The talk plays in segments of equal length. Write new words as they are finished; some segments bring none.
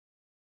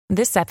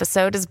This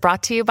episode is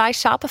brought to you by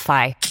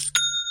Shopify.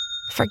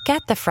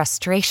 Forget the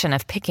frustration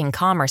of picking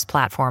commerce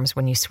platforms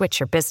when you switch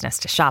your business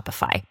to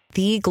Shopify,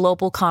 the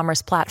global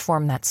commerce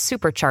platform that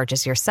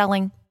supercharges your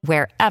selling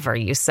wherever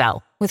you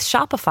sell. With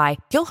Shopify,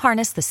 you'll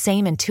harness the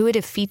same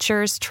intuitive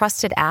features,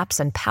 trusted apps,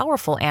 and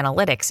powerful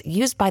analytics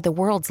used by the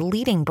world's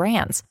leading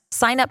brands.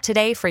 Sign up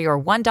today for your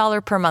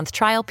 $1 per month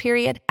trial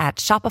period at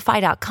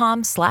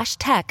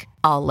shopify.com/tech,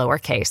 all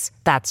lowercase.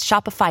 That's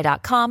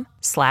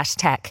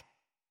shopify.com/tech.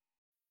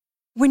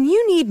 When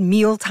you need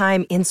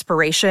mealtime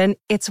inspiration,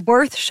 it's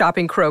worth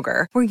shopping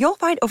Kroger, where you'll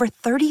find over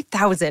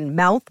 30,000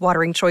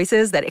 mouth-watering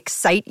choices that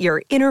excite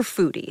your inner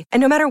foodie. And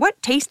no matter what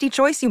tasty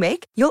choice you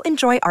make, you'll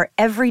enjoy our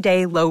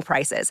everyday low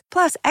prices,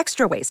 plus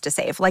extra ways to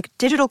save, like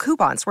digital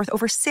coupons worth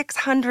over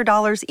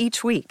 $600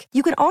 each week.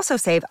 You can also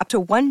save up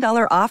to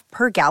 $1 off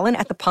per gallon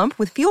at the pump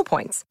with fuel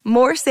points.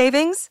 More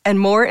savings and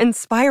more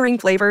inspiring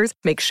flavors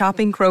make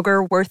shopping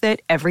Kroger worth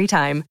it every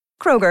time.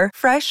 Kroger,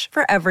 fresh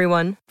for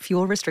everyone.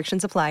 Fuel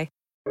restrictions apply.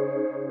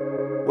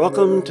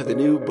 Welcome to the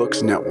New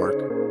Books Network.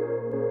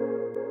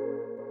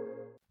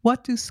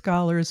 What do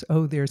scholars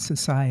owe their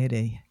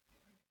society?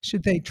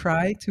 Should they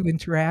try to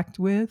interact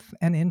with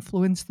and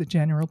influence the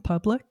general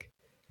public?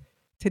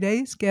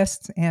 Today's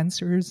guest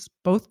answers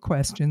both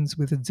questions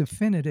with a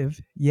definitive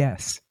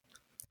yes.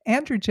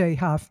 Andrew J.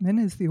 Hoffman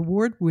is the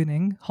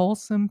award-winning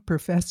Holcomb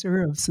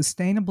Professor of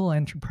Sustainable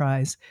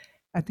Enterprise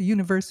at the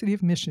University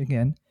of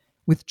Michigan,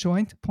 with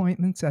joint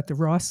appointments at the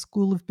Ross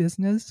School of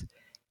Business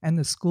and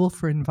the School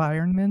for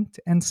Environment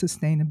and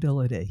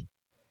Sustainability.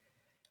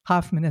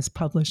 Hoffman has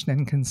published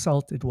and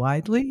consulted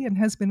widely and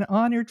has been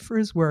honored for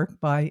his work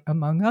by,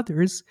 among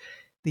others,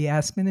 the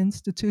Aspen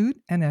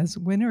Institute and as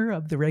winner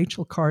of the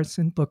Rachel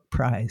Carson Book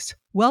Prize.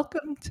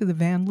 Welcome to the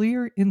Van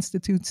Leer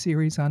Institute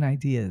series on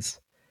ideas.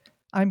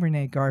 I'm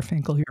Renee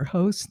Garfinkel, your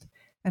host,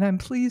 and I'm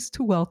pleased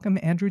to welcome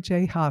Andrew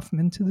J.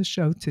 Hoffman to the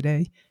show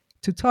today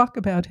to talk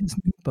about his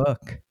new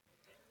book,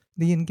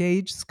 The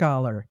Engaged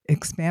Scholar,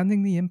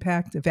 Expanding the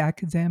Impact of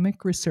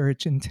Academic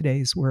Research in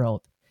Today's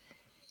World.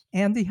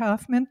 Andy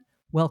Hoffman,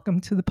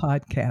 welcome to the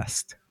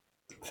podcast.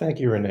 Thank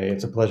you, Renee.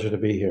 It's a pleasure to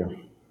be here.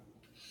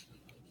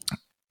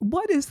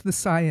 What is the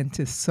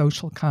scientist's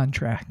social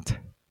contract?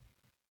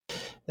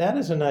 That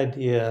is an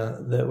idea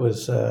that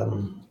was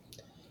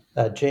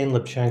Jane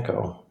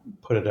Lipchenko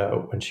put it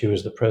out when she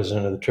was the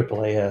president of the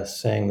AAAS,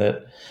 saying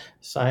that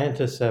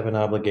scientists have an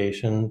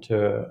obligation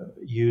to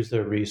use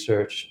their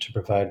research to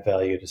provide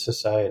value to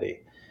society.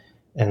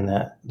 And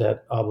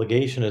that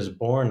obligation is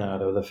born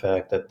out of the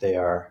fact that they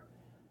are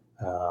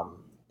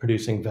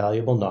producing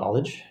valuable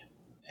knowledge,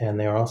 and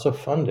they are also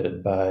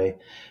funded by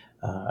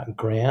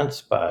grants,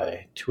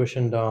 by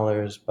tuition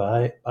dollars,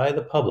 by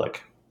the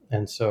public.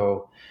 And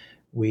so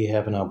we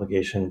have an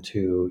obligation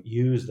to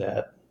use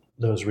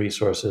those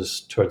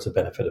resources towards the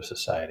benefit of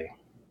society.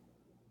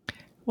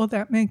 Well,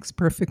 that makes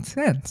perfect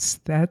sense.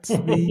 That's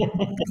the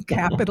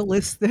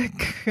capitalistic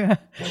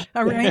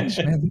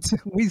arrangement.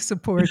 We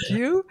support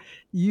you,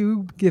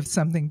 you give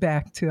something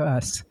back to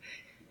us.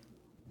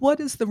 What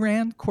does the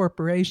Rand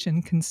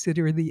Corporation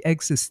consider the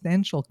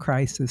existential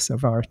crisis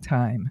of our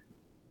time?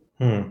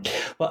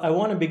 Well, I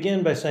want to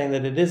begin by saying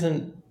that it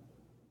isn't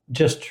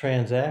just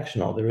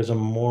transactional. There is a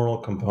moral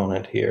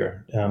component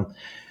here.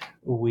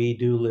 We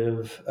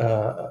do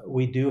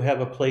have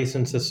a place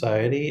in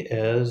society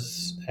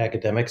as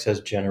academics,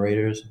 as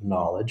generators of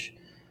knowledge,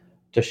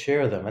 to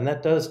share them. And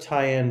that does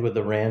tie in with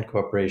the Rand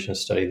Corporation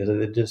study. They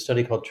did a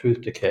study called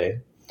Truth Decay.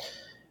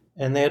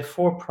 And they had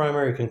 4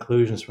 primary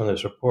conclusions from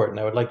this report. And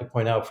I would like to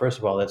point out, first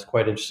of all, that's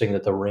quite interesting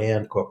that the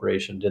Rand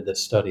Corporation did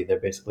this study. They're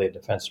basically a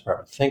Defense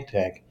Department think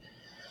tank.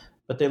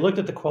 But they looked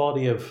at the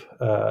quality of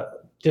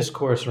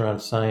discourse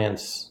around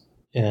science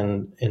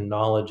and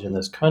knowledge in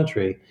this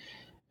country.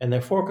 And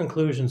their 4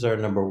 conclusions are: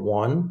 number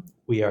 1,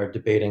 we are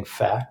debating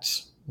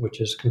facts, which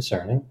is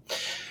concerning.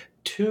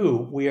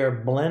 2, we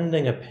are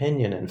blending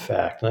opinion and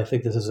fact. And I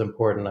think this is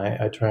important.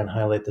 I try and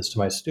highlight this to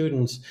my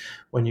students.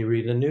 When you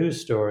read a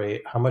news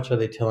story, how much are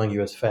they telling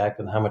you as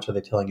fact and how much are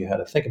they telling you how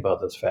to think about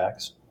those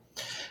facts?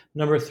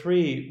 Number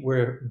 3,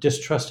 we're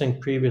distrusting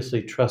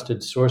previously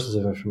trusted sources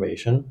of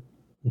information,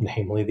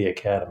 namely the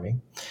academy.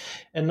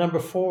 And number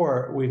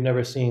 4, we've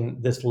never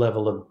seen this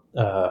level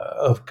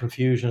of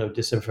confusion, of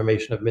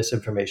disinformation, of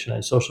misinformation,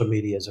 and social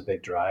media is a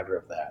big driver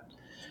of that.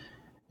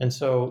 And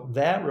so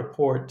that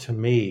report, to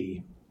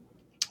me,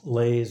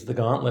 lays the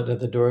gauntlet at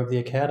the door of the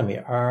academy.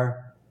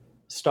 Our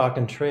stock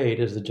and trade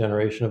is the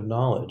generation of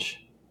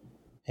knowledge.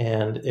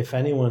 And if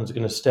anyone's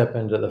going to step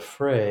into the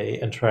fray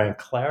and try and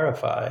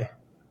clarify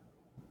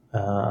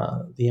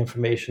the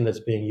information that's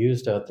being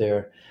used out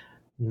there,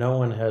 no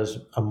one has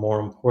a more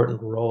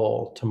important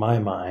role, to my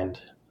mind,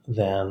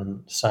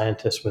 than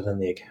scientists within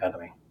the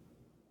academy.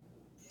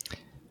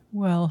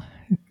 Well,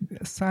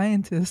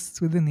 scientists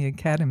within the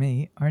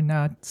academy are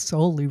not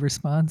solely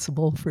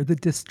responsible for the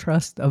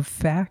distrust of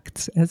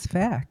facts as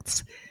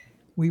facts.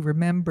 We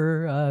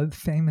remember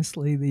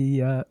famously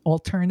the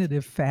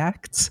alternative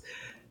facts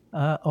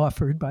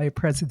offered by a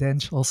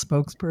presidential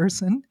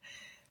spokesperson.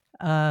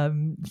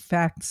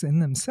 facts in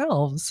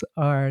themselves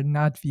are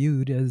not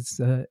viewed as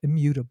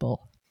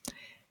immutable.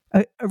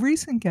 A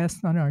recent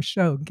guest on our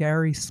show,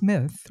 Gary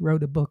Smith,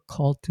 wrote a book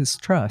called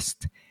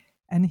Distrust,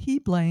 and he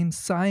blames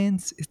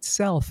science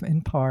itself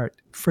in part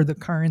for the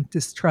current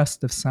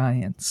distrust of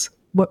science.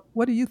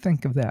 What do you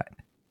think of that?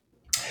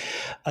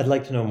 I'd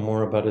like to know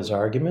more about his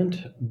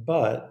argument,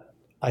 but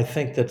I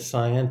think that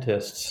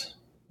scientists,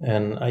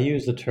 and I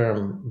use the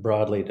term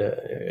broadly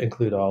to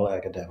include all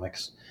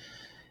academics,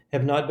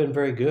 have not been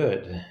very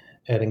good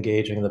at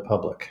engaging the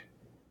public.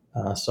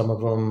 Some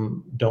of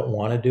them don't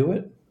want to do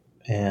it,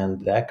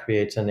 and that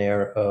creates an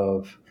air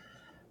of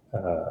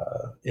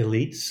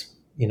elites.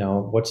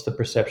 What's the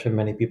perception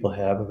many people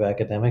have of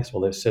academics?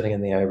 Well, they're sitting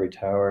in the ivory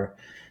tower,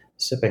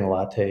 sipping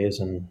lattes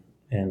and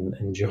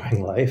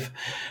enjoying life,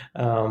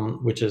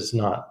 which is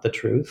not the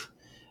truth.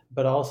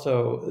 But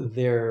also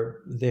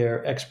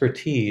their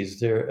expertise,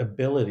 their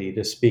ability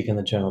to speak in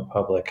the general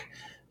public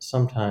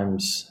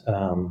sometimes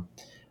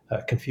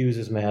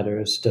confuses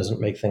matters,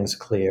 doesn't make things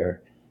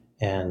clear.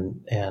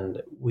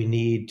 And we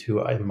need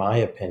to, in my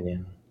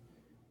opinion,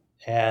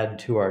 add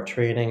to our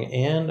training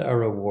and our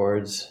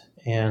rewards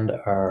and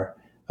our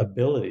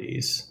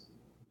abilities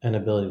an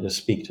ability to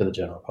speak to the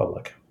general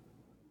public.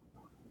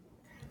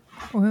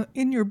 Well,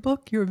 in your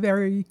book, you're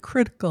very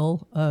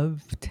critical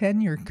of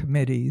tenure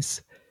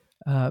committees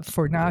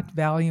for not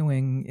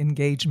valuing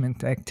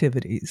engagement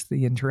activities,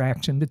 the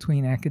interaction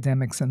between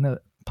academics and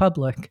the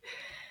public.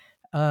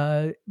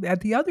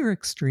 At the other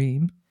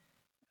extreme,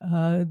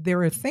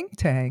 there are think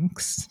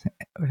tanks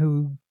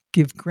who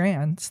give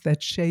grants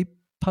that shape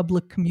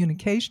public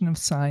communication of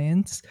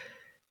science,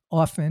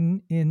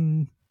 often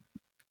in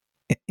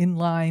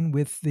line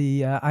with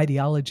the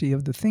ideology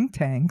of the think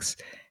tanks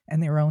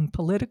and their own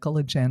political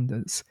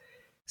agendas.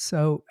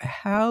 So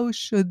how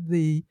should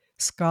the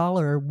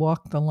scholar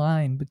walk the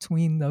line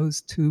between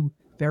those two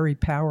very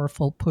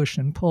powerful push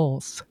and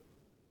pulls?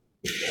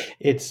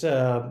 It's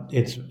a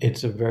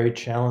very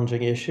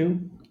challenging issue.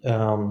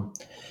 Um,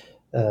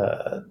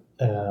 uh,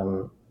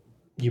 um,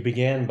 you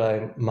began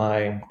by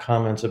my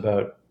comments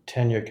about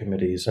tenure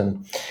committees,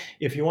 and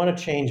if you want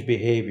to change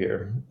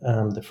behavior,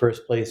 the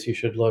first place you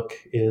should look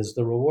is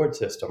the reward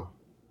system.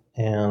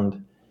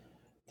 And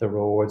the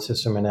reward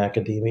system in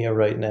academia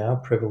right now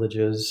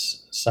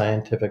privileges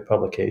scientific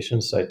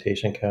publications,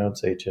 citation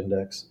counts,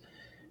 H-index,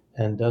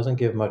 and doesn't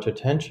give much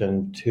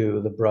attention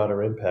to the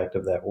broader impact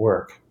of that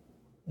work.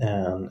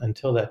 And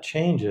until that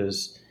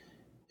changes,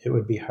 it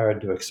would be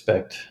hard to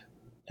expect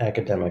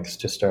academics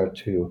to start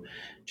to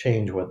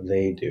change what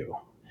they do.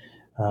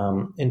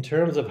 In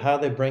terms of how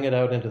they bring it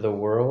out into the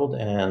world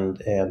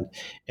and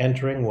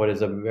entering what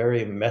is a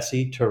very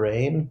messy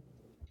terrain,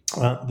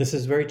 this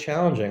is very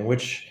challenging,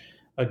 which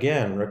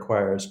again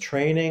requires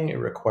training, it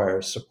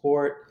requires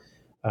support,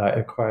 it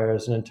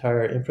requires an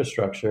entire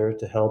infrastructure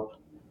to help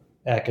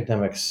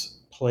academics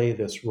play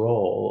this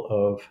role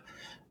of,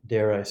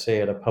 dare I say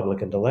it, a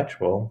public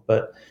intellectual,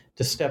 but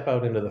to step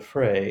out into the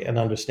fray and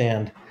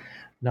understand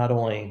not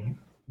only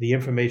the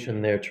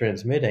information they're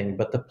transmitting,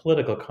 but the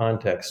political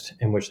context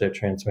in which they're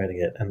transmitting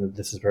it. And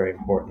this is very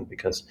important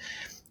because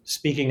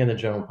speaking in the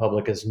general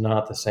public is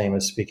not the same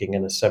as speaking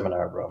in a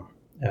seminar room.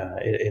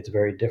 It's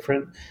very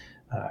different.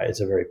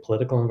 It's a very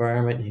political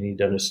environment. You need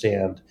to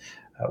understand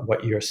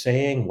what you're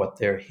saying, what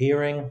they're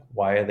hearing,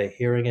 why are they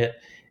hearing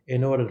it,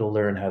 in order to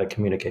learn how to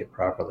communicate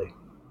properly.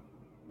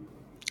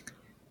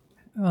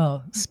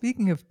 Well,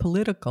 speaking of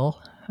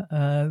political,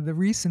 the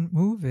recent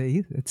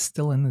movie that's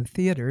still in the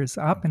theaters,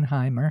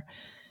 Oppenheimer,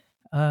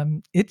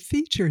 it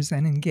features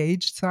an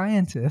engaged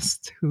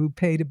scientist who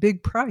paid a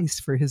big price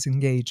for his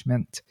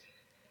engagement.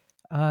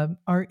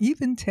 Are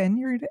even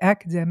tenured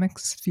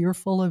academics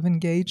fearful of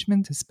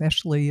engagement,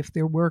 especially if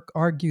their work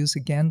argues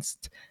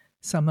against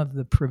some of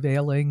the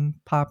prevailing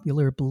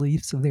popular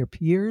beliefs of their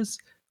peers,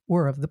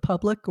 or of the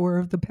public, or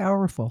of the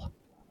powerful?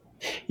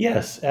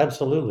 Yes,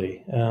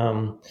 absolutely.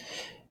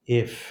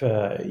 If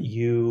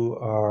you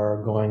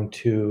are going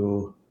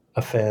to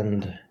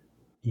offend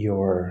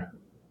your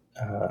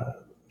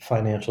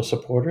financial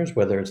supporters,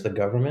 whether it's the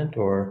government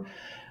or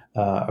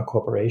a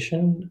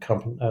corporation,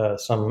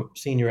 some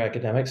senior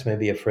academics may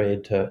be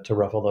afraid to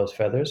ruffle those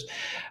feathers.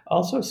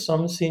 Also,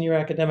 some senior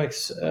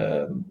academics,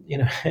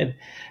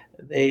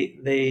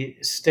 they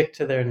stick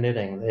to their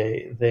knitting.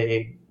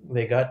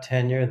 They got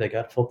tenure, they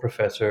got full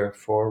professor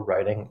for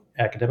writing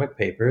academic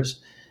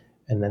papers,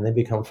 and then they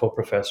become full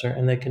professor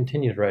and they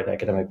continue to write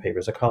academic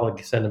papers. A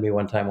colleague said to me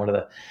one time, one of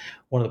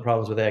the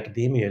problems with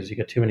academia is you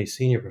get too many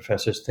senior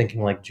professors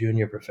thinking like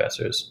junior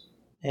professors.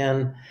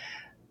 And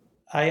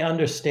I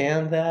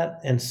understand that,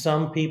 and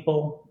some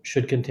people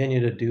should continue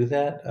to do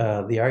that.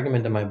 The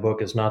argument in my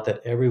book is not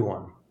that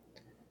everyone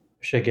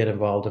should get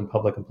involved in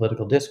public and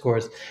political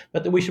discourse,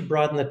 but that we should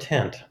broaden the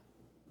tent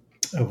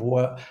of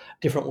what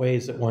different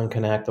ways that one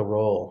can act the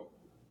role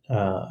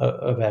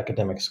of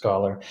academic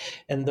scholar.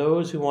 And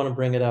those who want to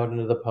bring it out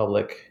into the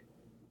public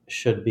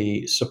should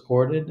be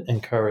supported,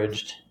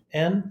 encouraged,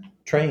 and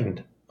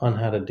trained on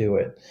how to do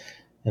it.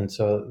 And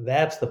so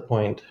that's the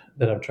point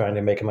that I'm trying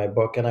to make in my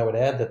book. And I would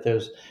add that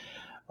there's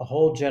a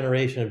whole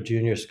generation of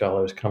junior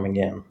scholars coming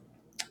in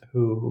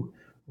who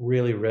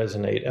really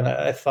resonate. And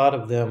I thought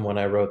of them when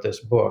I wrote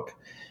this book.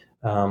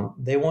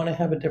 They want to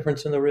have a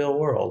difference in the real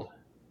world.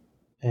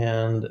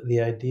 And the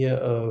idea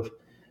of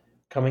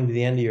coming to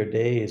the end of your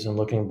days and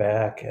looking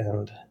back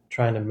and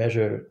trying to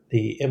measure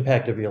the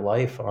impact of your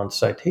life on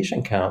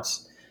citation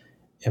counts,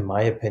 in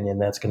my opinion,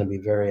 that's going to be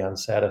very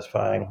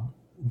unsatisfying.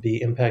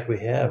 The impact we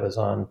have is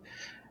on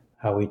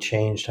how we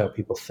changed how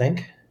people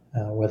think,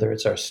 whether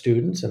it's our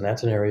students, and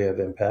that's an area of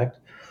impact,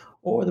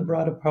 or the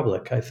broader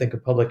public. I think a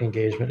public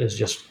engagement is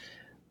just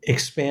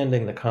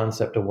expanding the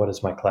concept of what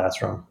is my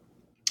classroom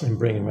and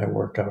bringing my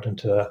work out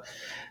into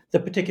the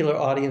particular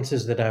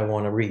audiences that I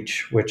want to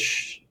reach,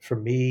 which for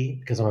me,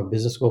 because I'm a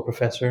business school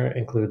professor,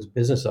 includes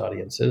business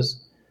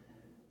audiences,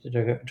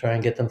 to try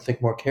and get them to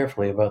think more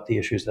carefully about the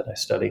issues that I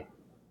study.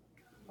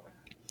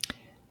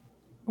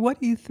 What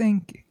do you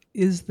think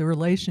is the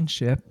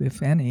relationship,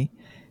 if any,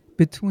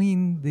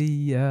 between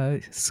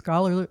the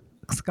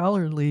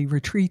scholarly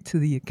retreat to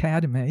the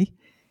academy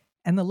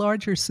and the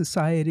larger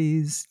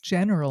society's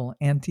general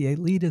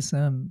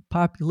anti-elitism,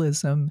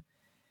 populism,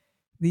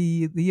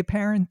 the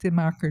apparent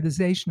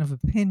democratization of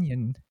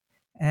opinion,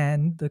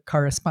 and the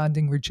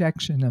corresponding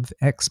rejection of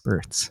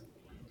experts?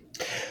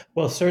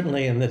 Well,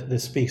 certainly, and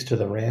this speaks to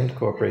the Rand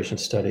Corporation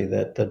study,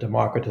 that the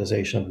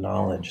democratization of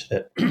knowledge,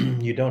 that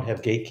you don't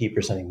have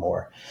gatekeepers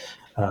anymore.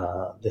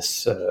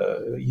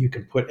 You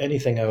can put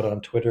anything out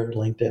on Twitter,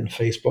 LinkedIn,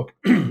 Facebook,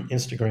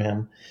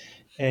 Instagram,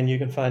 and you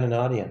can find an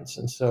audience.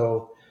 And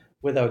so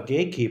without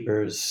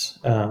gatekeepers,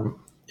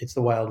 it's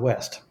the Wild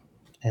West.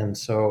 And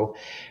so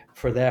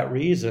for that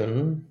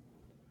reason,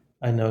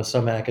 I know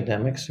some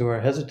academics who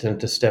are hesitant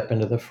to step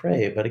into the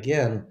fray. But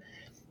again,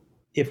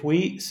 if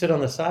we sit on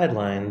the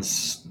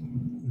sidelines,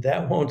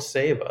 that won't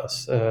save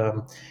us.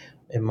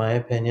 In my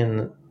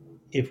opinion,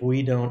 if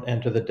we don't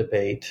enter the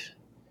debate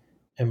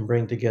and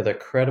bring together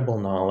credible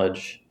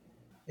knowledge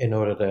in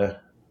order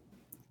to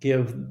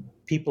give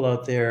people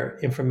out there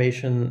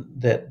information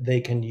that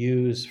they can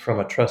use from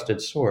a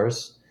trusted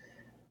source,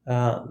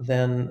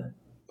 then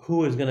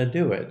who is going to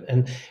do it?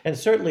 And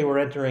certainly we're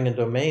entering a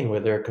domain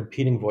where there are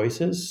competing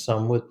voices,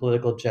 some with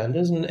political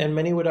agendas, and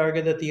many would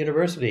argue that the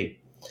university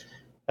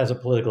has a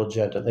political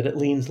agenda, that it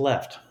leans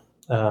left,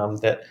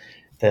 that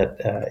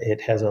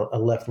it has a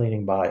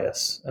left-leaning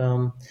bias.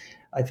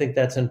 I think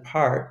that's in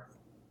part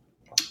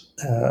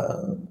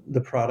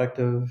the product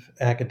of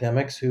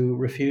academics who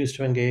refuse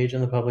to engage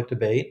in the public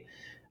debate,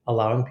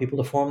 allowing people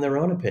to form their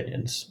own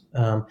opinions.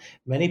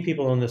 Many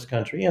people in this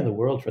country, and the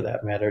world for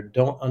that matter,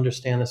 don't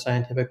understand the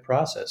scientific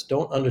process,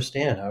 don't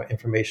understand how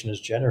information is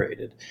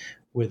generated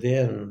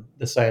within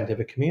the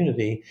scientific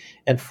community.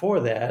 And for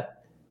that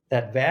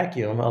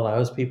vacuum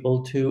allows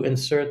people to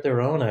insert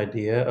their own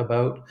idea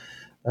about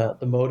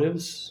the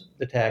motives,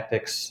 the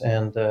tactics,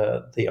 and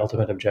the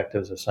ultimate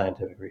objectives of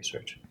scientific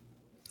research.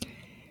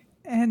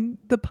 And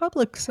the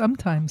public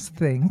sometimes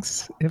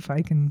thinks, if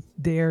I can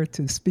dare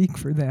to speak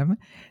for them,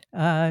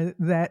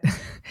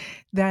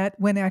 that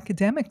when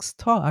academics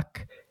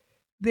talk,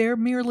 they're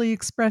merely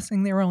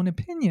expressing their own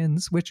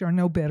opinions, which are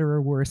no better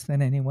or worse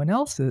than anyone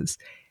else's.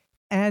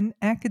 And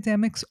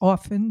academics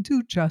often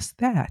do just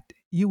that.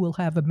 You will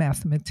have a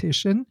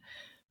mathematician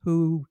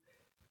who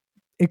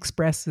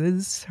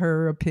expresses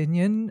her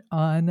opinion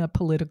on a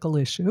political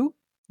issue.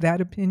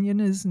 That opinion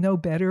is no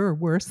better or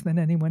worse than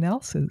anyone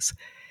else's.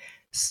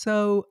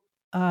 So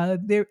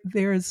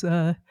there's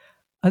a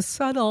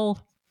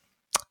subtle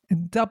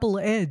double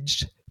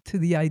edge to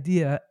the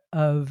idea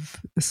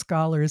of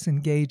scholars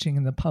engaging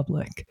in the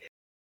public.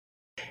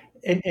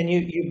 And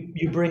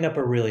you bring up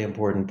a really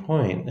important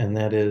point, and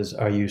that is,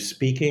 are you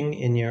speaking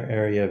in your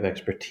area of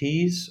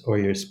expertise, or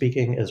you're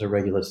speaking as a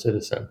regular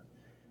citizen?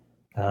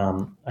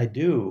 I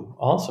do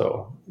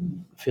also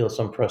feel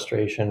some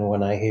frustration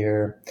when I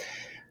hear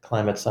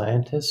climate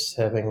scientists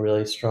having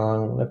really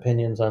strong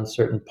opinions on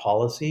certain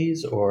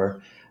policies,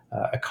 or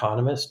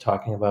economists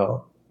talking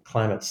about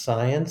climate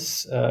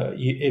science.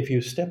 If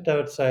you stepped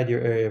outside your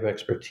area of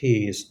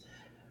expertise,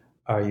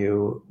 are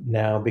you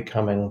now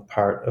becoming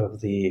part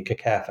of the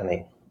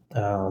cacophony?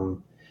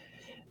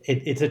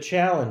 It's a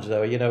challenge,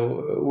 though. You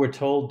know, we're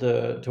told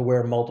to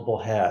wear multiple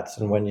hats,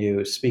 and when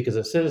you speak as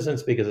a citizen,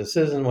 speak as a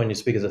citizen. When you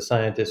speak as a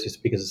scientist, you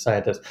speak as a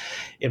scientist.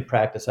 In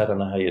practice, I don't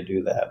know how you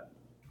do that.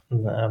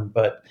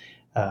 But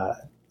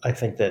I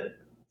think that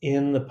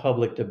in the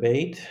public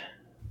debate,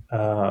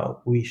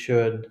 we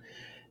should,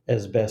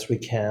 as best we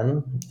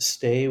can,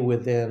 stay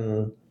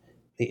within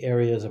the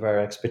areas of our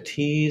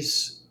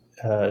expertise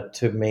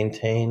to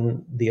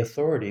maintain the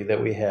authority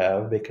that we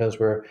have, because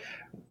we're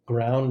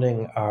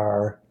grounding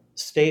our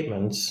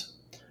statements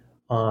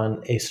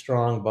on a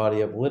strong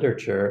body of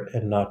literature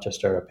and not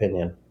just our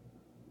opinion.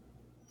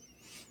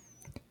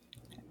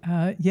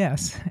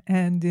 Yes,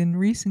 and in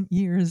recent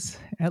years,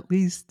 at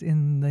least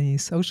in the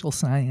social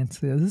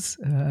sciences,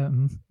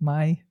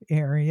 my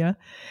area,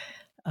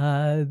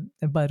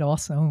 but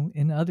also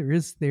in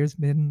others, there's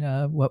been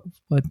what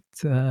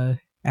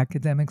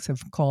academics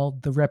have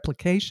called the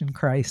replication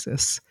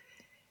crisis.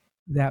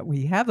 that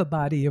we have a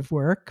body of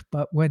work,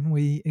 but when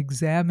we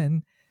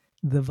examine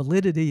the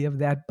validity of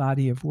that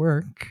body of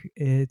work,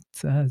 it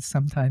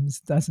sometimes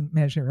doesn't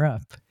measure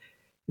up.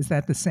 Is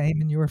that the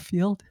same in your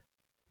field?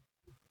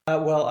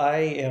 Well, I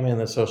am in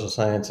the social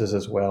sciences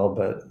as well,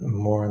 but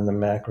more in the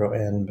macro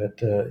end. But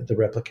the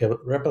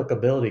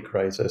replicability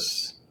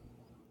crisis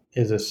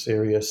is a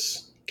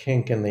serious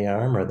kink in the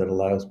armor that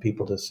allows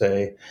people to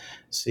say,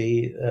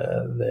 see,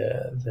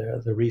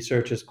 the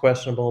research is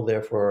questionable,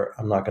 therefore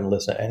I'm not going to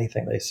listen to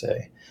anything they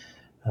say.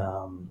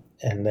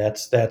 And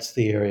that's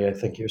the area I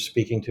think you're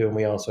speaking to. And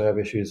we also have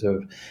issues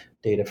of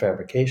data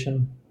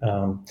fabrication.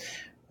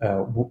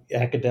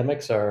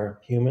 Academics are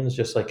humans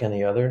just like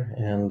any other,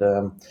 and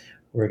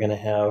we're going to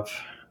have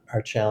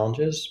our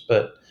challenges.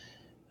 But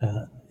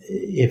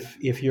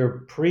if you're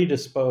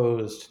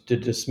predisposed to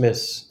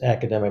dismiss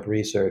academic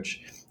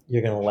research,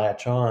 you're going to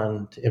latch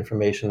on to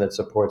information that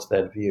supports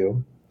that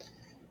view.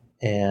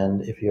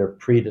 And if you're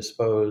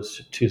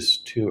predisposed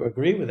to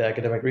agree with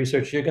academic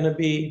research, you're going to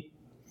be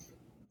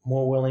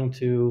more willing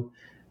to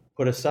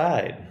put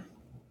aside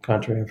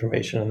contrary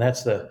information. And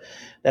that's the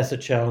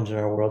challenge in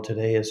our world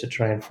today, is to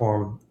try and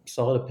form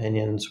solid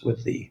opinions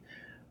with the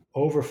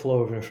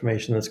overflow of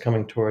information that's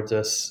coming towards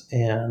us,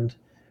 and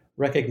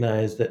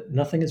recognize that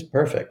nothing is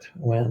perfect.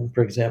 When,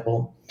 for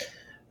example,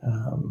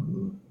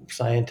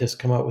 scientists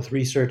come out with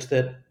research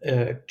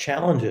that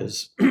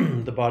challenges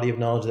the body of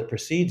knowledge that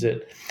precedes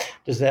it,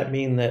 does that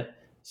mean that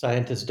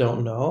scientists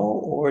don't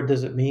know, or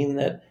does it mean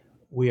that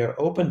we are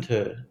open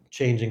to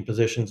changing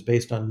positions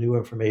based on new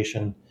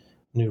information,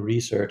 new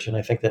research? And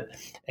I think that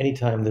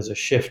anytime there's a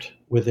shift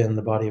within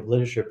the body of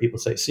literature, people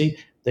say, see,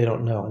 they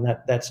don't know. And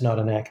that's not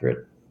an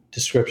accurate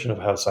description of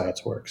how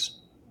science works.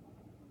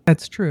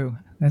 That's true.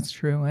 That's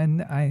true.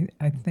 And I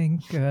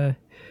think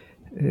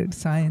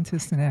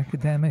scientists and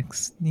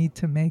academics need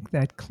to make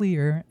that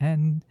clear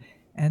and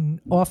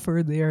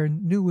offer their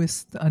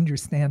newest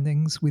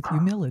understandings with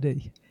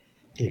humility.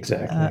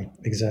 Exactly.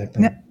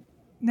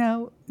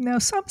 Now,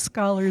 some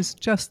scholars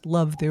just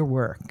love their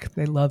work.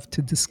 They love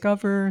to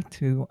discover,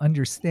 to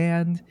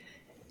understand,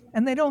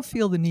 and they don't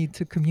feel the need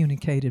to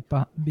communicate it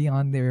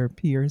beyond their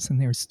peers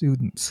and their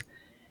students.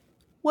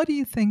 What do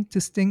you think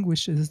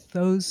distinguishes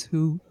those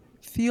who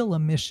feel a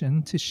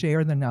mission to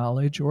share the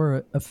knowledge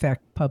or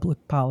affect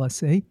public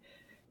policy,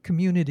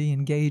 community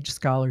engaged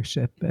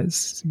scholarship,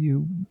 as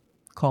you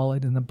call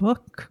it in the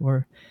book,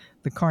 or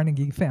the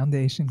Carnegie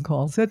Foundation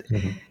calls it,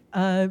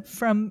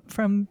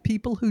 from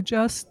people who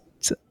just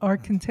are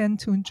content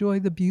to enjoy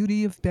the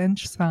beauty of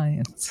bench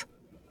science?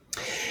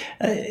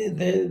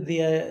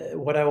 The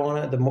point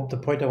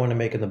I want to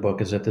make in the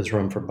book is that there's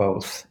room for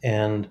both,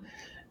 and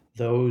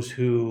those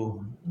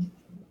who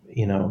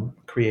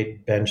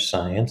create bench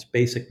science,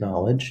 basic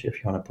knowledge, if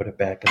you want to put it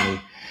back in the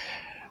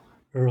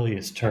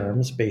earliest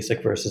terms,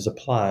 basic versus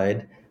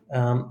applied.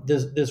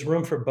 There's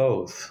room for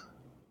both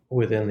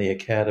within the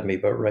academy,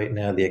 but right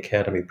now the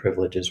academy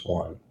privilege is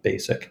one,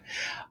 basic.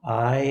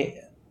 I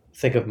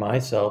think of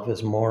myself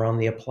as more on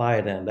the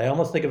applied end. I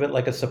almost think of it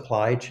like a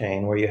supply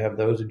chain, where you have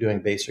those who are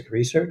doing basic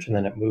research and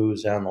then it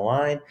moves down the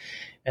line,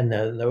 and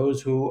then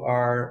those who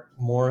are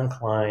more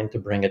inclined to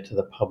bring it to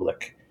the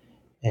public.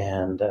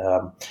 And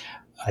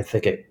I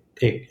think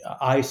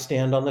I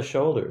stand on the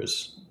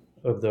shoulders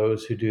of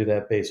those who do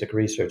that basic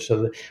research.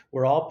 So that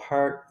we're all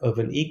part of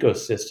an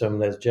ecosystem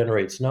that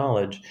generates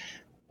knowledge.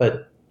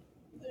 But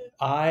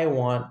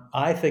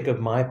I think of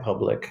my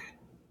public,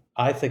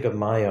 I think of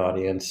my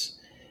audience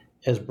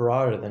as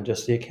broader than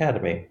just the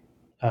academy.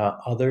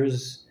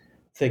 Others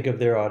think of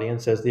their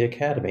audience as the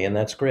academy, and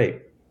that's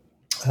great.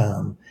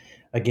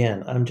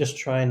 Again, I'm just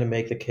trying to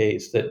make the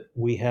case that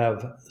we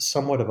have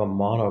somewhat of a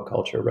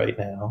monoculture right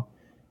now,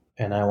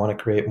 and I want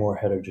to create more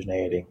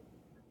heterogeneity.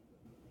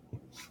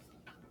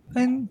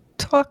 And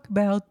talk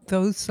about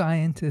those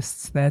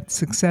scientists that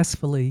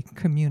successfully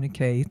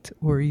communicate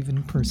or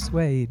even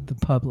persuade the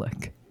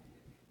public.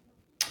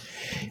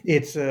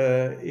 It's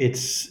a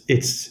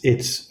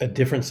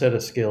different set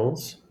of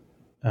skills.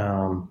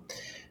 You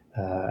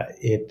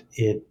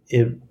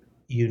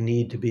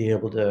need to be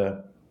able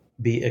to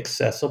be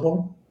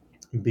accessible,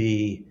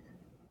 be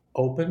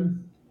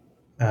open,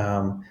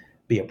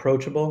 be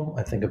approachable.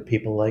 I think of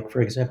people like,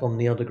 for example,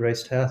 Neil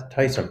deGrasse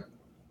Tyson.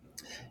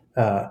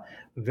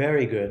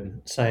 Very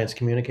good science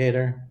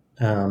communicator.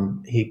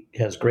 He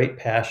has great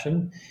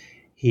passion.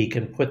 He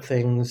can put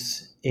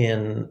things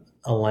in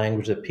a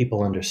language that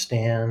people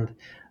understand.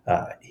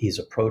 He's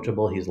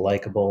approachable. He's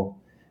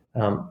likable.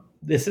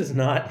 This is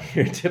not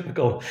your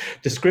typical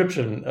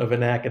description of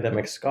an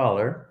academic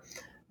scholar,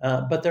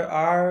 but there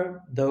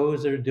are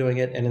those that are doing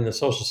it, and in the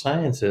social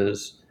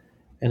sciences,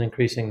 an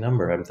increasing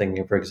number. I'm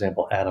thinking, for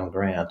example, Adam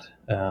Grant,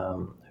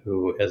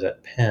 who is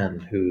at Penn,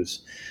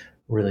 who's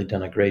really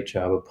done a great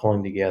job of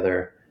pulling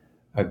together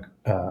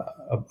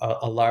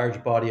a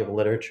large body of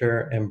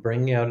literature and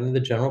bringing out into the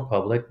general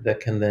public that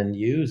can then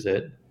use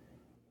it,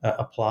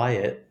 apply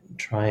it,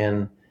 try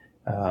and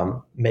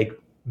make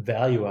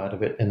value out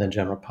of it in the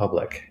general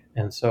public.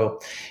 And so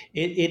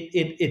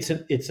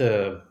it's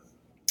a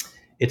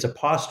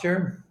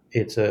posture,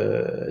 it's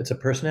a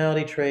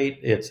personality trait.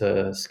 It's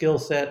a skill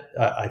set.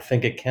 I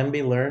think it can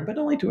be learned, but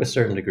only to a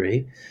certain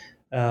degree.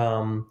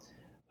 Um,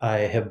 I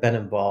have been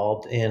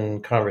involved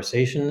in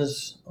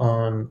conversations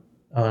on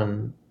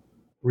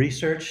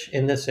research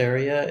in this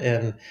area,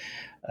 and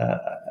uh,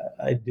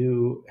 I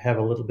do have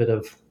a little bit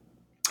of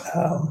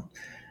um,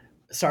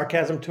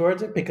 sarcasm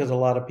towards it because a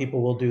lot of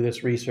people will do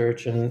this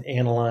research and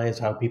analyze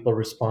how people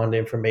respond to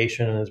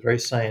information, and it's very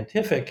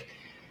scientific.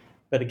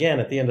 But again,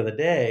 at the end of the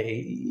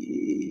day,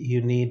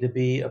 you need to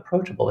be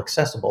approachable,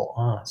 accessible,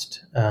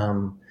 honest,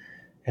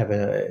 have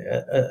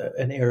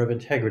an air of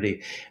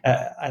integrity.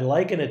 I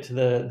liken it to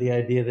the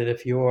idea that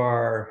if you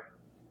are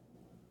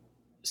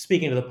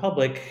speaking to the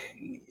public,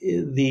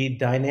 the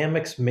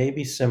dynamics may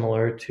be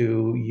similar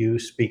to you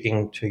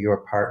speaking to your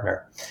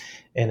partner.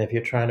 And if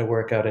you're trying to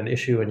work out an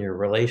issue in your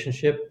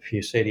relationship, if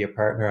you say to your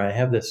partner, I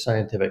have this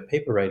scientific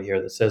paper right here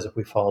that says if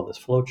we follow this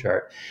flow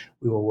chart,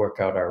 we will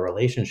work out our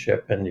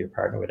relationship, and your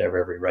partner would have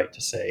every right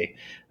to say,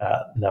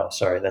 no,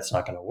 sorry, that's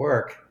not going to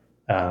work,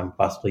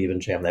 possibly even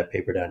jam that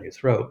paper down your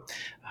throat.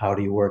 How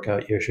do you work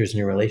out your issues in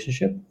your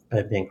relationship?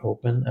 By being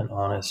open and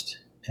honest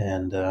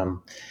and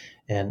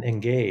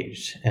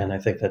engaged. And I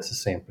think that's the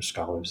same for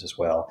scholars as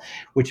well,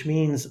 which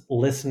means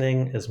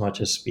listening as much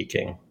as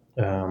speaking.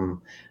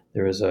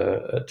 There is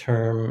a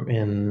term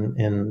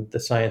in the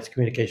science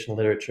communication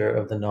literature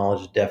of the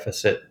knowledge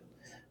deficit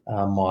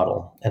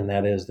model, and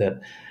that is that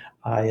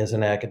I, as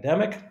an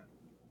academic,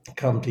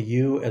 come to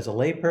you as a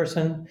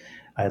layperson.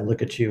 I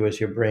look at you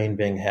as your brain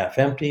being half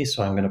empty,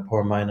 so I'm going to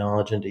pour my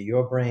knowledge into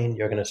your brain.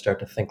 You're going to start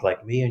to think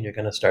like me, and you're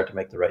going to start to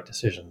make the right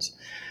decisions.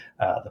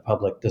 The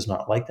public does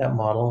not like that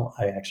model.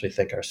 I actually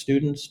think our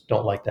students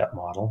don't like that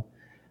model.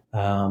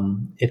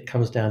 It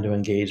comes down to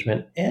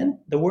engagement and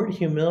the word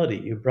humility.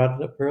 You brought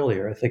it up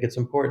earlier. I think it's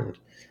important.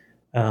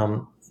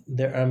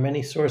 There are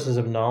many sources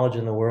of knowledge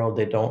in the world.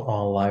 They don't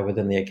all lie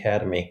within the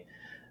academy.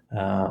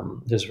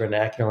 There's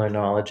vernacular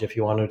knowledge. If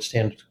you want to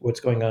understand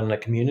what's going on in a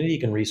community, you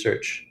can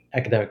research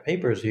academic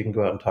papers. You can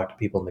go out and talk to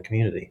people in the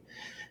community.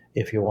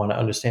 If you want to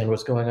understand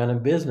what's going on in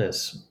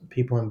business,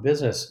 people in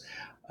business,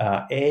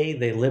 A,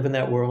 they live in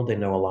that world, they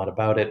know a lot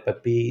about it,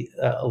 but B,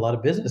 a lot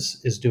of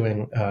business is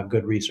doing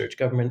good research.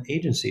 Government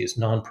agencies,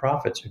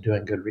 nonprofits are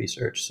doing good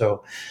research.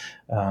 So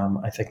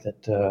I think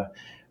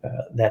that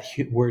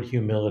word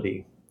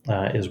humility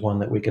is one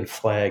that we can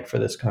flag for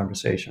this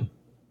conversation.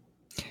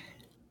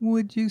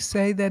 Would you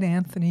say that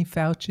Anthony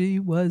Fauci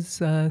was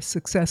a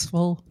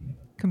successful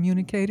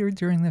communicator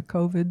during the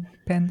COVID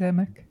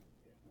pandemic?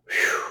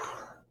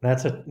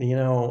 That's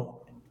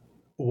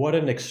what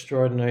an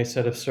extraordinary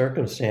set of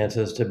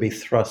circumstances to be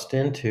thrust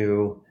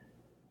into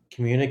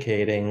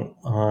communicating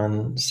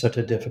on such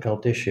a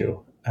difficult issue.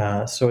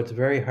 So it's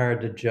very hard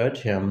to judge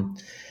him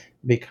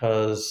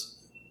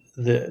because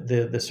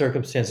the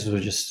circumstances were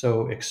just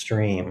so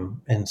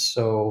extreme and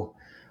so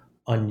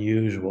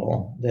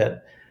unusual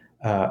that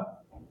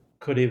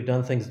could he have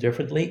done things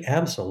differently?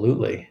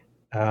 Absolutely.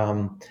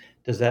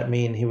 Does that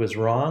mean he was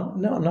wrong?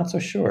 No, I'm not so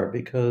sure,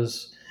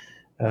 because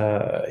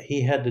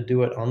he had to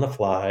do it on the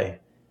fly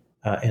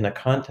in a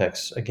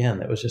context, again,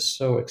 that was just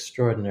so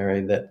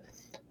extraordinary that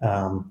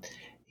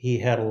he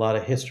had a lot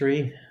of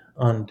history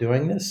on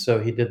doing this,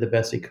 so he did the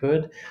best he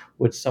could.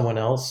 Would someone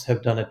else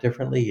have done it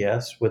differently?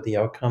 Yes. Would the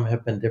outcome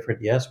have been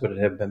different? Yes. Would it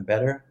have been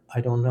better?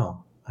 I don't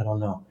know.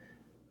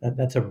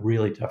 That's a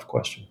really tough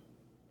question.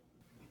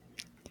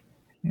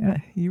 Yeah,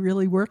 he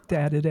really worked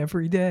at it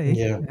every day.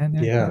 Yeah, and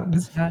it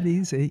was not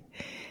easy.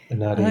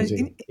 Not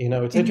easy.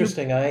 It's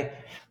interesting.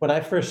 When I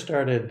first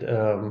started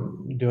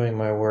doing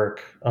my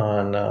work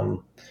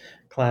on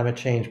climate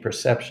change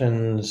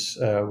perceptions,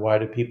 why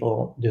do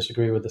people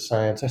disagree with the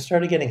science, I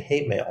started getting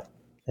hate mail,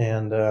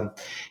 and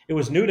it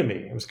was new to me.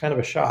 It was kind of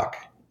a shock,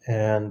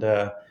 and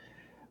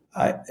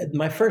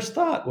my first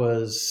thought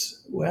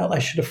was, well, I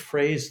should have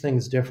phrased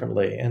things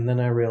differently, and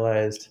then I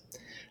realized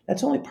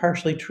that's only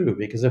partially true,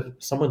 because if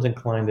someone's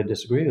inclined to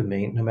disagree with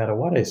me, no matter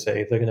what I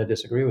say, they're going to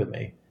disagree with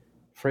me.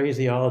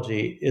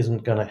 Phraseology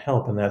isn't going to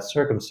help in that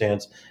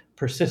circumstance.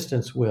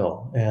 Persistence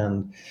will.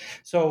 And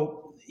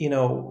so,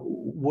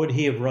 would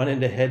he have run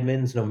into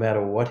headwinds no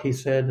matter what he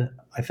said?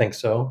 I think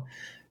so.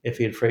 If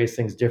he had phrased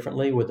things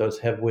differently, would those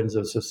headwinds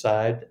have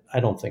subsided? I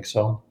don't think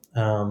so.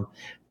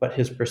 But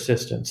his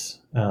persistence,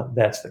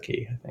 that's the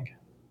key, I think.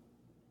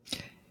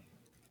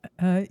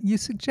 You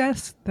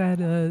suggest that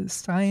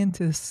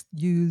scientists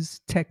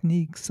use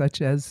techniques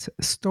such as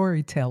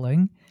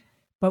storytelling,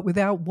 but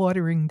without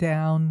watering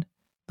down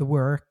the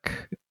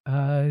work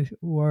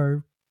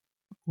or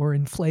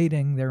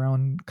inflating their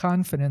own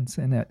confidence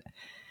in it.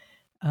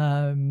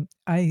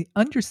 I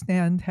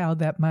understand how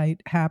that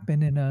might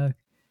happen in a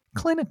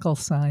clinical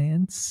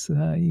science.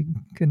 You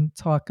can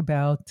talk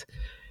about,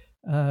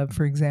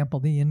 for example,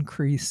 the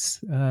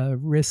increased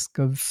risk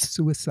of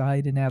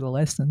suicide in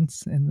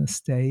adolescents in the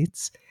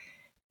States,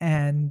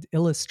 and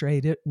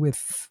illustrate it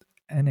with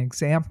an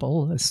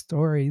example, a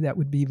story that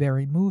would be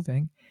very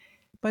moving.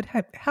 But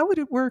how would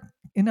it work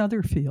in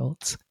other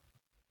fields?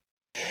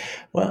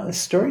 Well,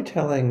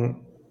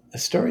 storytelling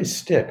stories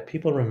stick.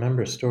 People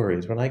remember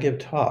stories. When I give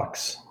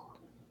talks,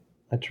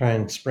 I try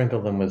and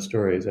sprinkle them with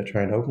stories. I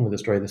try and open with a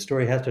story. The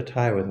story has to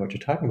tie with what you're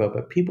talking about,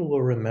 but people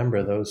will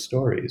remember those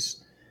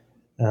stories.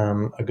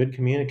 A good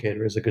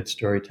communicator is a good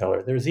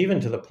storyteller. There's even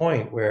to the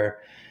point where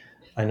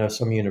I know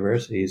some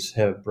universities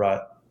have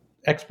brought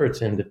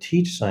experts in to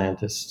teach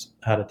scientists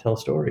how to tell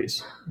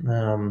stories.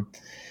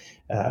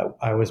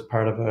 I was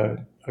part of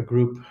a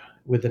group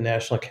with the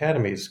National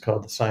Academies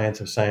called the Science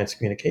of Science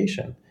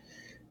Communication.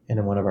 And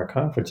in one of our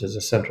conferences,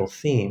 a central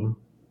theme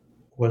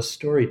was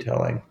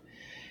storytelling.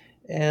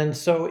 And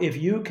so if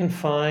you can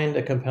find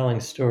a compelling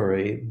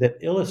story that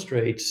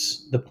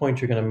illustrates the point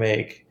you're going to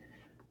make,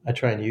 I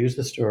try and use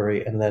the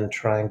story and then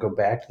try and go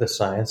back to the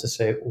science to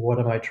say, what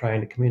am I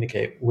trying to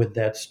communicate with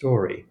that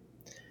story?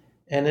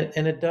 And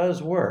it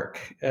does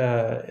work.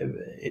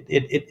 It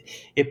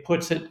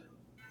puts it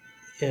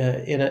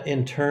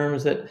in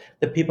terms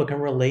that people can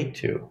relate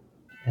to.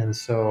 And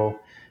so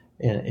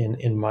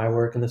in my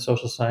work in the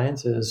social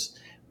sciences,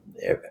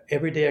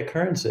 everyday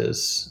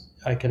occurrences,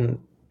 I can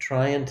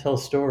try and tell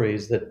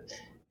stories that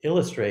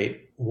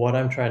illustrate what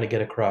I'm trying to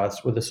get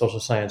across with the social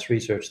science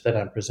research that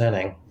I'm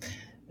presenting.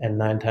 And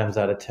 9 times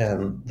out of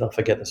 10, they'll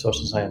forget the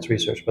social science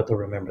research, but they'll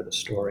remember the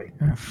story.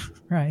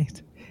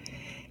 Right.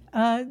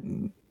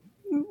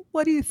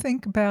 What do you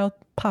think about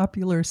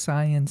popular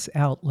science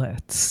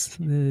outlets?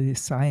 The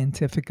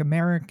Scientific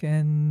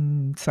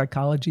American,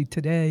 Psychology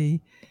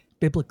Today,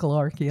 Biblical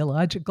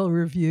Archaeological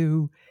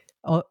Review,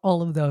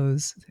 all of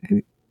those.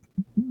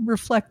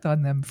 Reflect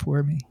on them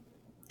for me.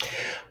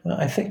 Well,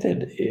 I think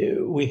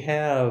that we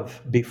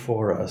have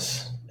before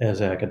us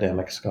as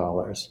academic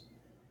scholars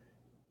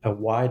a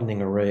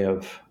widening array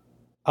of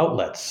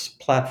outlets,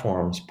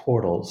 platforms,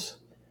 portals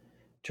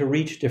to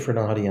reach different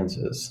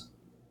audiences.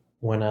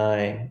 When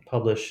I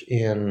publish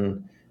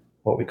in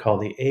what we call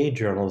the A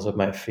journals of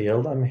my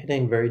field, I'm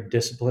hitting very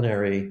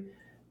disciplinary,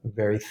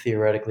 very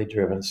theoretically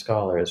driven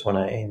scholars. When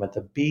I aim at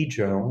the B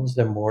journals,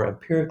 they're more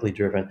empirically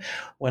driven.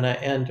 When I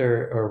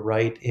enter or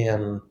write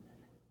in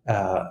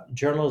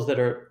journals that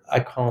are,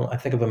 I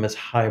think of them as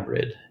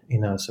hybrid.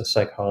 So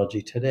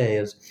Psychology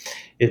Today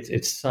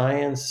it's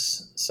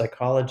science,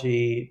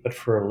 psychology, but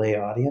for a lay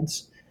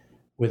audience.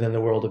 Within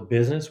the world of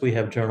business, we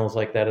have journals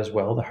like that as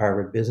well: the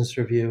Harvard Business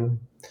Review,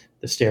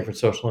 the Stanford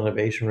Social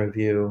Innovation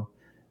Review,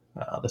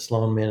 the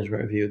Sloan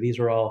Management Review. These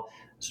are all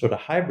sort of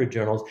hybrid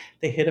journals.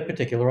 They hit a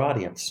particular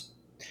audience.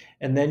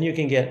 And then you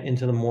can get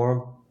into the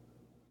more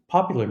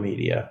popular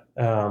media,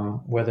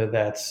 whether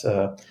that's,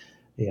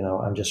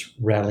 I'm just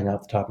rattling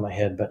off the top of my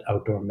head, but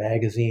Outdoor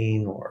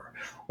Magazine or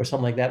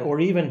something like that. Or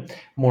even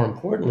more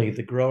importantly,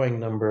 the growing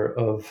number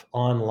of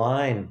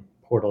online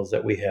portals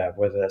that we have,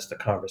 whether that's The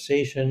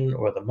Conversation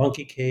or The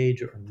Monkey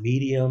Cage or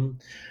Medium.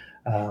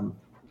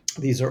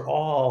 These are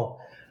all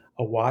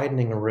a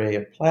widening array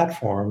of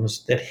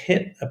platforms that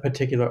hit a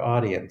particular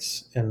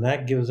audience. And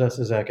that gives us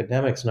as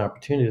academics an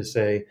opportunity to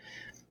say,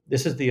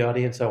 this is the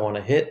audience I want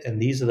to hit,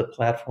 and these are the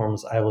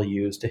platforms I will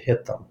use to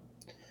hit them.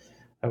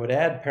 I would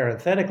add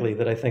parenthetically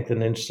that I think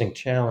an interesting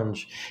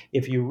challenge,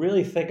 if you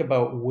really think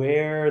about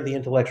where the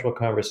intellectual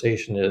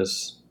conversation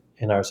is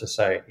in our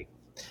society,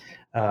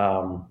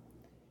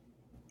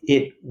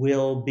 it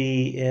will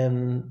be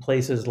in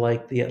places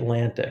like The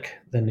Atlantic,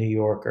 The New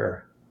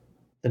Yorker,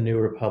 The New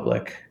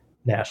Republic,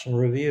 National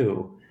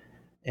Review.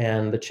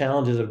 And the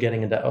challenges of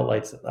getting into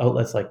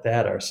outlets like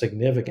that are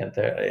significant.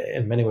 They're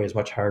in many ways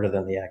much harder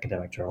than the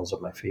academic journals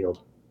of my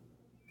field.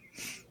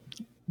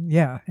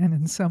 Yeah, and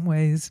in some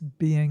ways,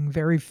 being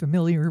very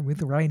familiar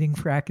with writing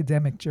for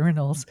academic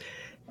journals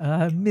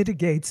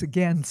mitigates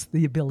against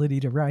the ability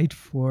to write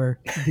for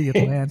The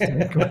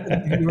Atlantic or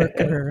The New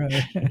Yorker.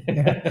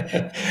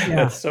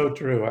 That's so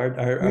true.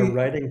 Our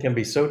writing can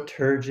be so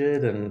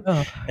turgid and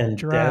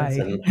dry. dense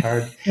and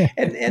hard.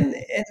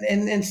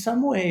 And in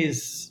some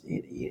ways,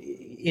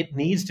 it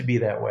needs to be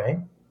that way.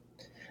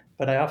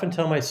 But I often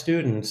tell my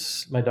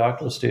students, my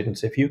doctoral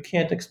students, if you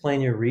can't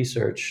explain your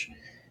research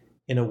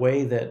in a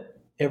way that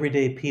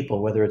everyday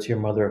people, whether it's your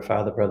mother or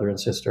father, brother and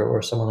sister,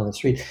 or someone on the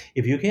street,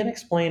 if you can't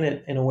explain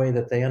it in a way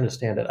that they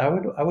understand it, I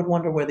would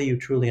wonder whether you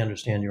truly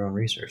understand your own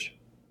research.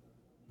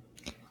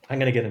 I'm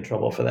going to get in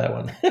trouble for that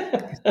one.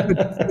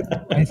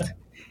 Good point.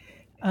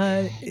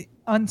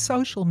 On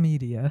social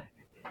media,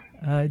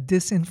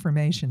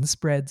 disinformation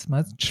spreads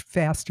much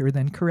faster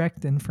than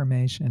correct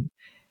information.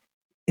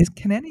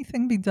 Can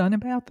anything be done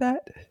about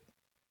that?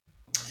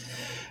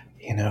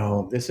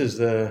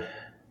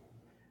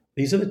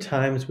 These are the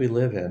times we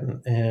live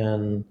in,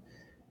 and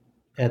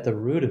at the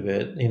root of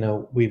it,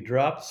 we've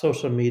dropped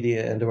social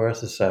media into our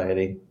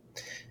society,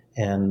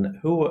 and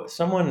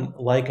someone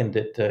likened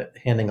it to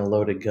handing a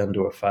loaded gun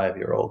to a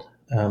 5-year-old.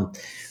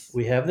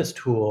 We have this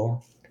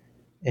tool,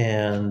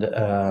 and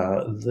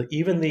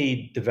even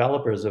the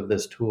developers of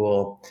this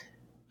tool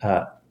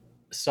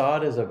saw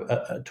it as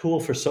a tool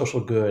for social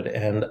good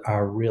and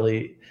are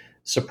really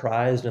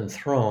surprised and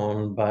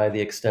thrown by the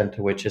extent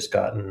to which it's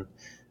gotten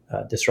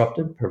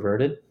disrupted,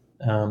 perverted.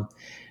 And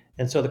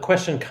so the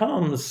question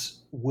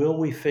comes, will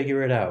we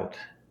figure it out?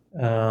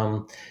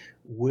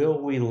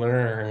 will we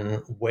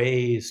learn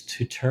ways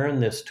to turn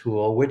this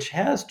tool, which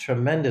has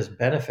tremendous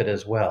benefit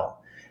as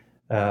well?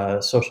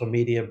 Social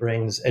media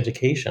brings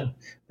education,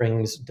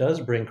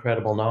 does bring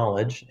credible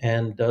knowledge,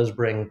 and does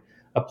bring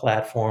a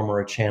platform or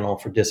a channel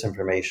for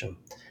disinformation.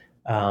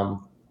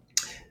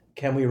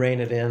 Can we rein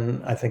it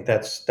in? I think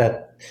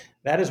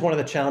that is one of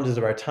the challenges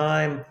of our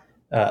time.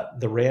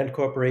 The Rand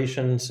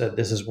Corporation said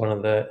this is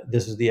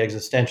the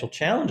existential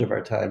challenge of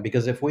our time,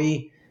 because if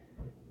we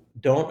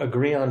don't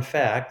agree on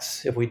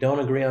facts, if we don't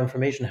agree on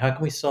information, how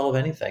can we solve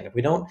anything? If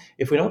we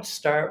don't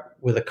start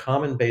with a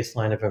common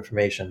baseline of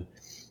information,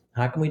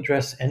 how can we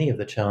address any of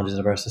the challenges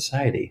of our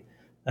society?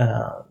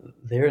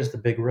 There's the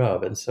big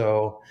rub. And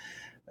so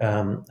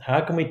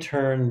how can we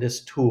turn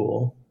this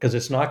tool, because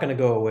it's not going to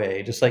go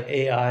away, just like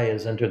AI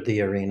has entered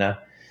the arena,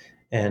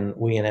 and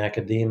we in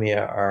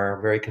academia are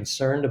very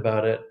concerned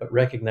about it, but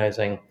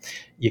recognizing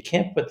you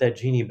can't put that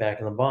genie back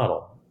in the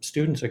bottle.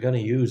 Students are going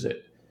to use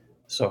it.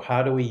 So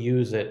how do we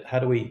use it? How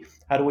do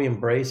we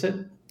embrace it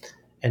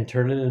and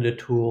turn it into a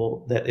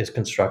tool that is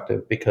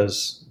constructive?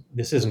 Because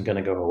this isn't going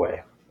to go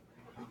away.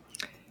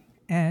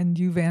 And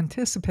you've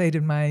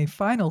anticipated my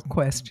final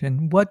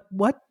question. What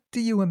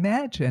do you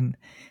imagine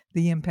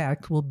the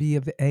impact will be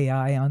of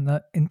AI on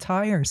the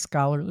entire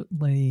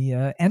scholarly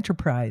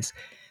enterprise,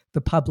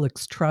 the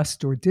public's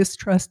trust or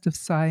distrust of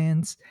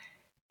science,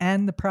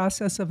 and the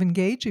process of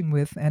engaging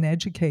with and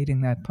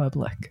educating that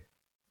public?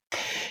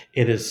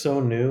 It is so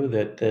new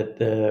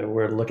that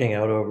we're looking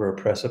out over a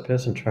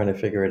precipice and trying to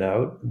figure it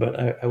out.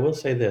 But I will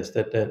say this,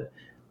 that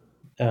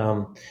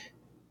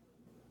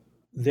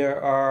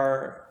there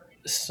are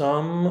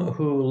some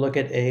who look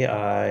at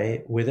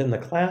AI within the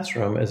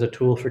classroom as a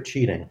tool for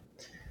cheating,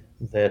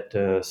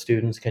 that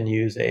students can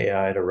use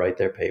AI to write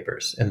their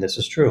papers. And this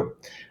is true.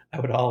 I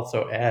would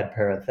also add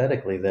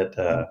parenthetically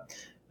that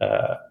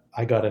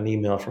I got an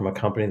email from a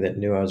company that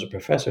knew I was a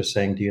professor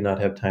saying, "Do you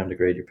not have time to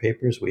grade your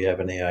papers? We have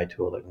an AI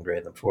tool that can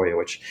grade them for you,"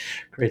 which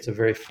creates a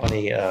very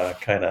funny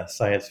kind of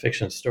science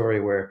fiction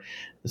story where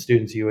the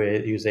students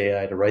use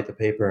AI to write the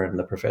paper and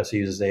the professor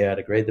uses AI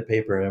to grade the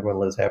paper, and everyone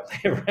lives happily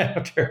ever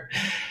after.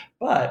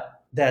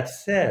 But that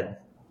said,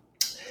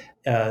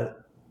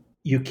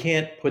 you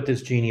can't put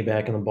this genie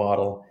back in the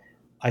bottle.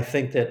 I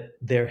think that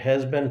there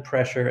has been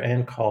pressure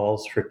and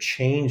calls for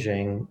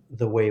changing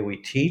the way we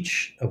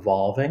teach,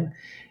 evolving,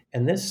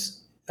 and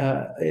this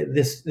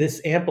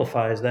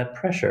amplifies that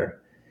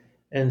pressure.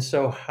 And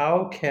so,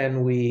 how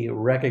can we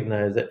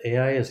recognize that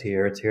AI is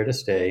here? It's here to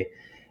stay,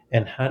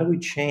 and how do we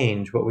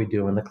change what we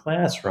do in the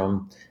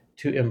classroom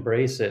to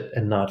embrace it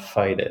and not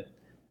fight it?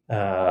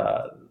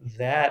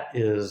 That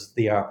is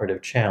the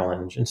operative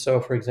challenge. And so,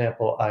 for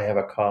example, I have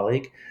a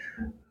colleague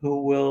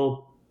who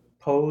will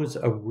pose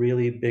a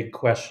really big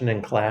question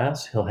in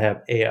class. He'll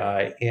have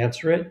AI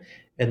answer it,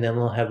 and then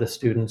we'll have the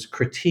students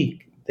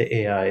critique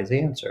the AI's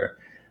answer.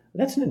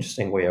 That's an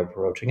interesting way of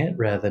approaching it,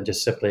 rather than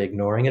just simply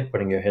ignoring it,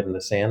 putting your head in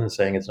the sand and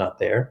saying it's not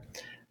there.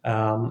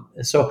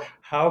 So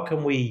how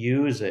can we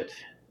use it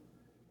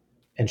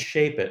and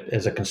shape it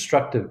as a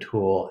constructive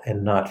tool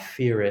and not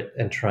fear it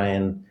and try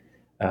and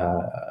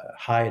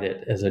hide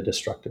it as a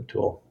destructive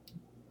tool?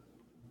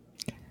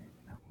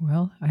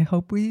 Well, I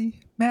hope we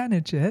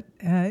manage it,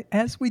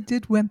 as we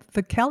did with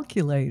the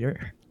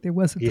calculator. There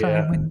was a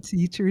time when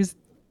teachers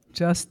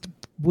just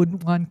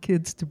wouldn't want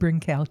kids to bring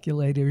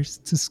calculators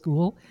to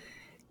school.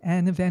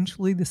 And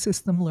eventually the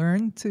system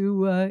learned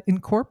to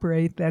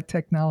incorporate that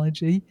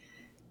technology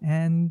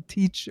and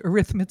teach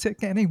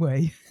arithmetic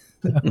anyway.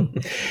 So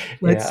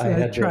let's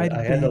try to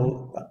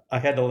be... I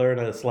had to learn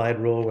a slide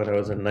rule when I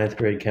was in ninth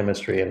grade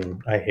chemistry,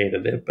 and I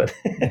hated it. But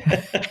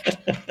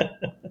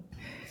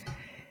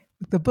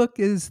the book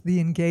is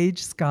The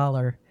Engaged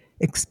Scholar,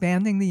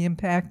 Expanding the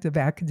Impact of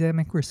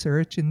Academic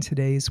Research in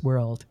Today's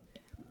World.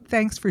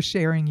 Thanks for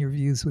sharing your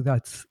views with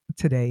us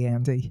today,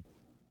 Andy.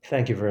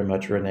 Thank you very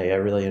much, Renee. I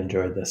really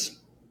enjoyed this.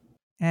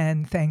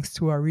 And thanks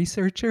to our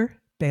researcher,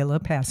 Bela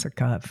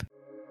Pasikov.